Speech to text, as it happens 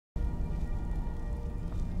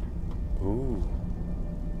Ooh.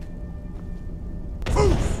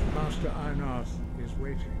 Master Einarth is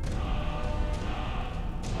waiting.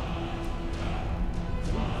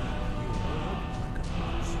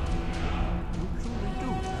 You truly do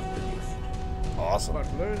have the gift. Awesome. But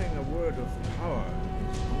learning a word of power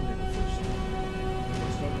is only the first step. You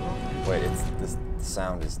must unlock it. Wait, this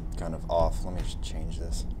sound is kind of off. Let me just change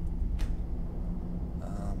this.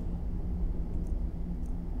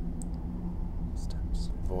 Steps.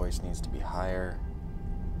 Voice needs to be higher.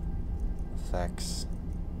 Effects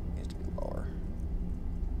needs to be lower.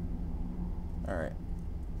 Alright.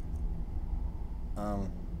 How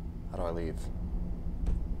do I leave?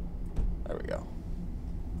 There we go.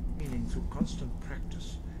 Meaning through constant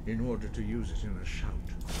practice in order to use it in a shout.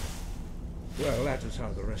 Well, that is how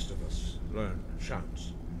the rest of us learn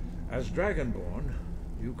shouts. As Dragonborn,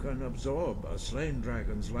 you can absorb a slain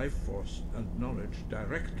dragon's life force and knowledge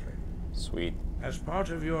directly. Sweet. As part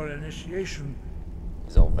of your initiation...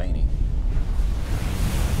 He's all veiny.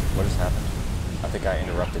 What just happened? I think I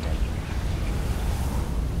interrupted him.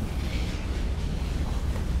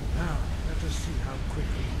 Now, let us see how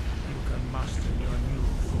quickly you can master your new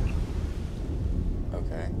form.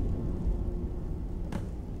 Okay.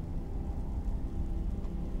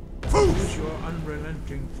 Use your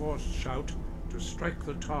unrelenting force shout to strike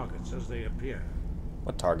the targets as they appear.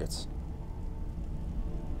 What targets?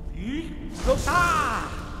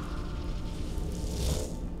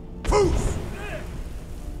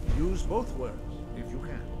 Use both words if you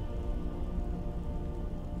can.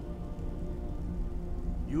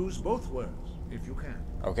 Use both words if you can.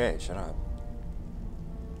 Okay, shut up.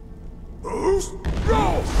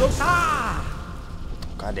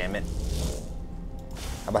 God damn it.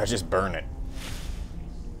 How about I just burn it?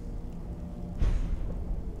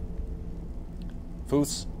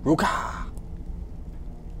 Foos Ruka!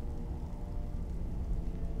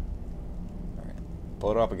 Alright.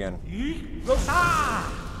 Pull it up again.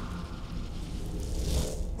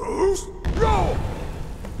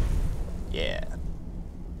 Yeah.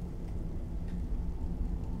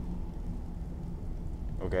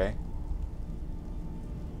 Okay.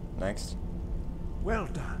 Next. Well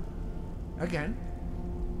done. Again.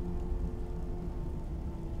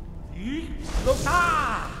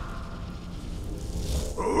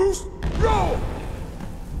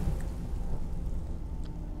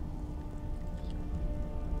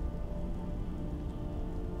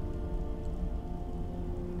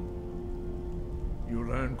 You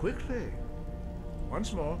learn quickly.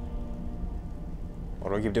 Once more. Why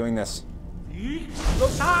do I keep doing this?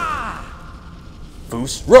 Losa!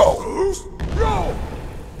 Foos row!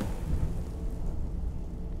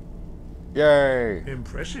 Yay!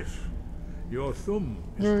 Impressive. Your thumb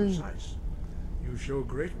is precise. You show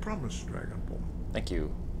great promise, Dragonborn. Thank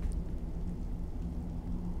you.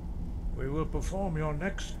 We will perform your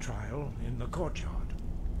next trial in the courtyard.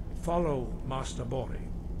 Follow Master Bori.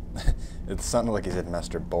 It sounded like he said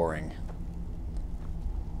Master Boring.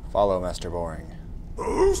 Follow Master Boring.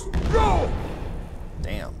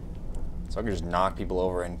 Damn. So I can just knock people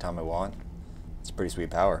over anytime I want. It's a pretty sweet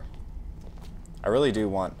power. I really do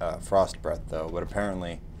want Frost Breath though, but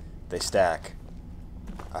apparently they stack.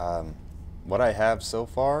 What I have so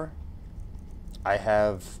far, I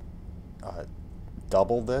have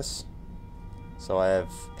double this. So I have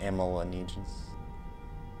Amyloneges.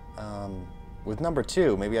 With number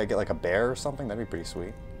 2, maybe I get like a bear or something. That'd be pretty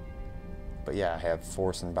sweet. But yeah, I have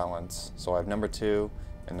Force and Balance. So I have number 2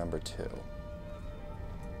 and number 2.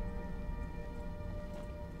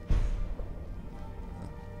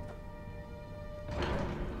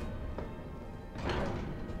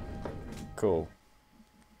 Cool.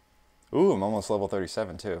 Ooh, I'm almost level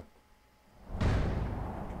 37 too.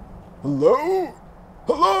 Hello?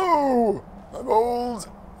 Hello! I'm old.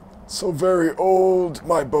 So very old.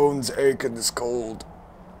 My bones ache in this cold.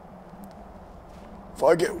 If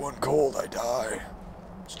I get one cold, I die.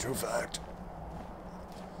 It's a true fact.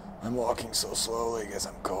 I'm walking so slowly because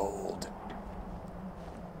I'm cold.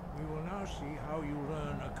 We will now see how you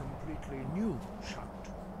learn a completely new shout.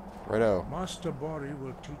 Righto. Master Bori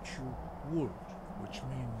will teach you Wood, which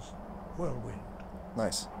means whirlwind.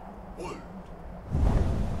 Nice. Wood.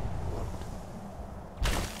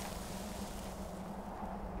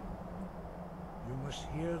 You must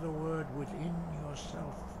hear the word within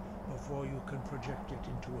yourself before you can project it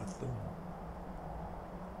into a thumb.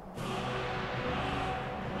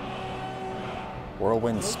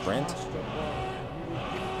 Whirlwind Sprint? Master Bori will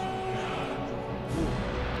gift you his knowledge of wood.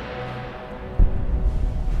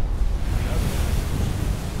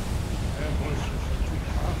 Their voices are too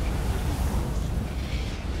powerful to be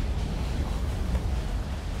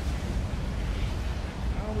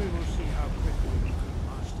now we will see how how quickly you can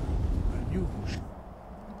master a new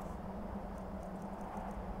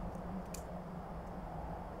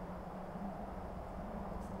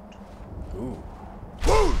Ooh.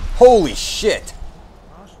 Holy shit!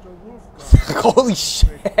 Master Wolfguard. Holy shit!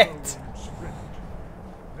 Sprint.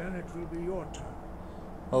 Then it will be your turn.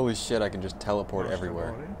 Holy shit, I can just teleport Master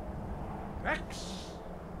everywhere. Bori. X.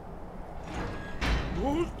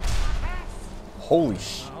 Wolf. Holy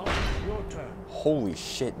sh... Now, your turn. Holy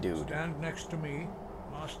shit, dude. Stand next to me.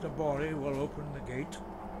 Master Bori will open the gate.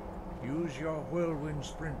 Use your whirlwind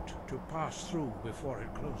sprint to pass through before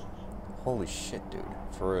it closes. Holy shit, dude.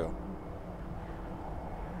 For real.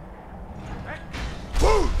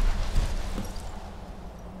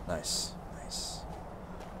 Nice. Nice.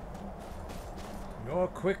 Your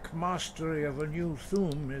quick mastery of a new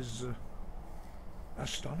Thum is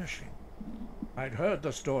astonishing. I'd heard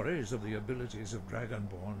the stories of the abilities of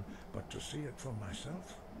Dragonborn, but to see it for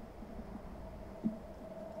myself...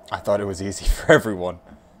 I thought it was easy for everyone.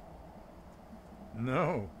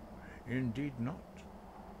 No, indeed not.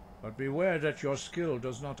 But beware that your skill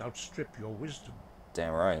does not outstrip your wisdom.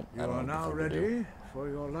 Damn right. You I don't are know now what the fuck to do. ready for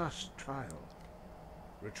your last trial.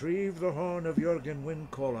 Retrieve the horn of Jürgen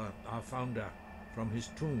Windcaller, our founder, from his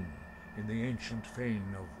tomb in the ancient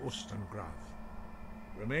fane of Ostengrath.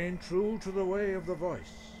 Remain true to the way of the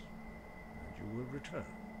voice, and you will return.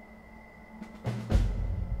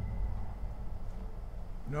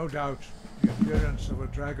 No doubt, the appearance of a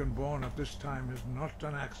dragonborn at this time is not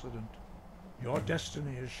an accident. Your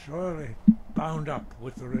destiny is surely bound up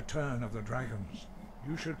with the return of the dragons.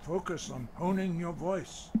 You should focus on honing your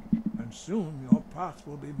voice, and soon your path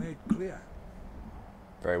will be made clear.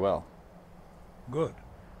 Very well. Good.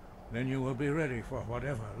 Then you will be ready for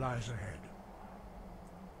whatever lies ahead.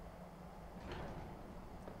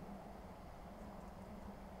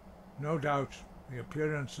 No doubt, the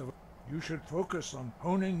appearance of... You should focus on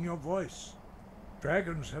honing your voice.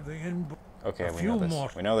 Dragons have the inborn... Okay, we know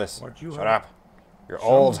this. We know this. What you Shut have... up. You're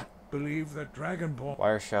old. Some believe that Dragonborn... Why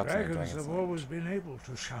are shouts in the Dragons dragon's have language? always been able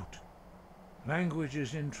to shout. Language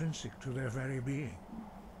is intrinsic to their very being.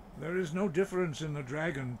 There is no difference in the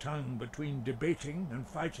dragon tongue between debating and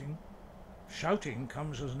fighting. Shouting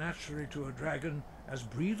comes as naturally to a dragon as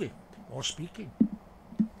breathing or speaking.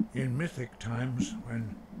 In mythic times,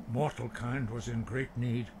 when mortal kind was in great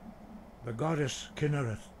need, the goddess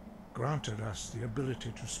Kinnereth granted us the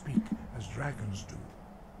ability to speak as dragons do.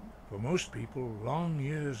 For most people, long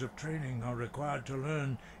years of training are required to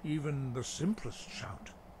learn even the simplest shout.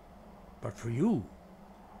 But for you,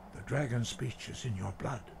 the dragon speech is in your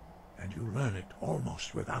blood, and you learn it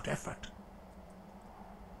almost without effort.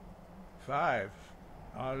 5.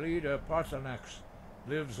 Our leader, Parthenax,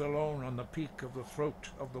 lives alone on the peak of the throat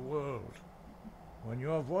of the world. When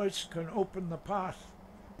your voice can open the path,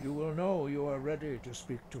 you will know you are ready to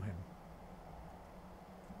speak to him.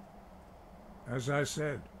 As I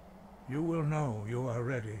said, you will know you are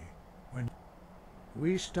ready when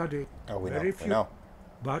we study very few. We know.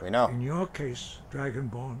 But We know. in your case,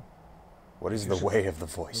 Dragonborn, What is the way of the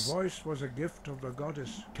voice? the voice was a gift of the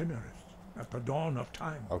goddess Kinnereth at the dawn of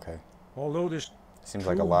time. Okay. Although this Seems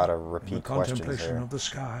like a lot of in the repeat questions contemplation there. of the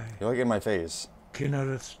sky, You look at my face.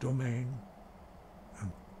 Kinnereth's domain.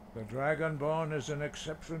 The Dragonborn is an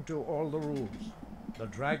exception to all the rules. The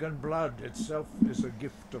dragon blood itself is a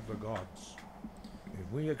gift of the gods.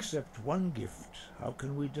 If we accept one gift, how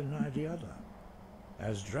can we deny the other?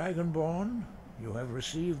 As Dragonborn, you have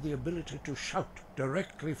received the ability to shout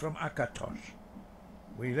directly from Akatosh.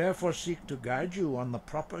 We therefore seek to guide you on the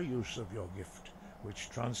proper use of your gift, which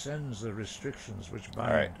transcends the restrictions which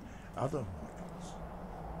bind right. other mortals.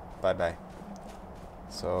 Bye-bye.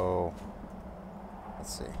 So...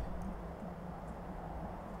 Let's see.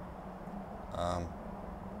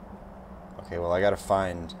 Okay, well, I gotta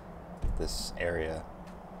find this area.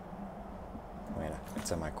 Wait,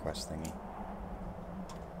 it's on my quest thingy.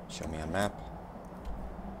 Show me on map.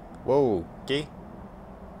 Whoa, okay.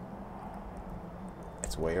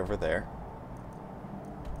 It's way over there.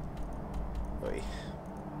 Oy.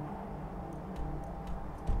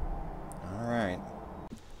 Alright.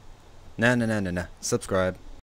 Nah. Subscribe.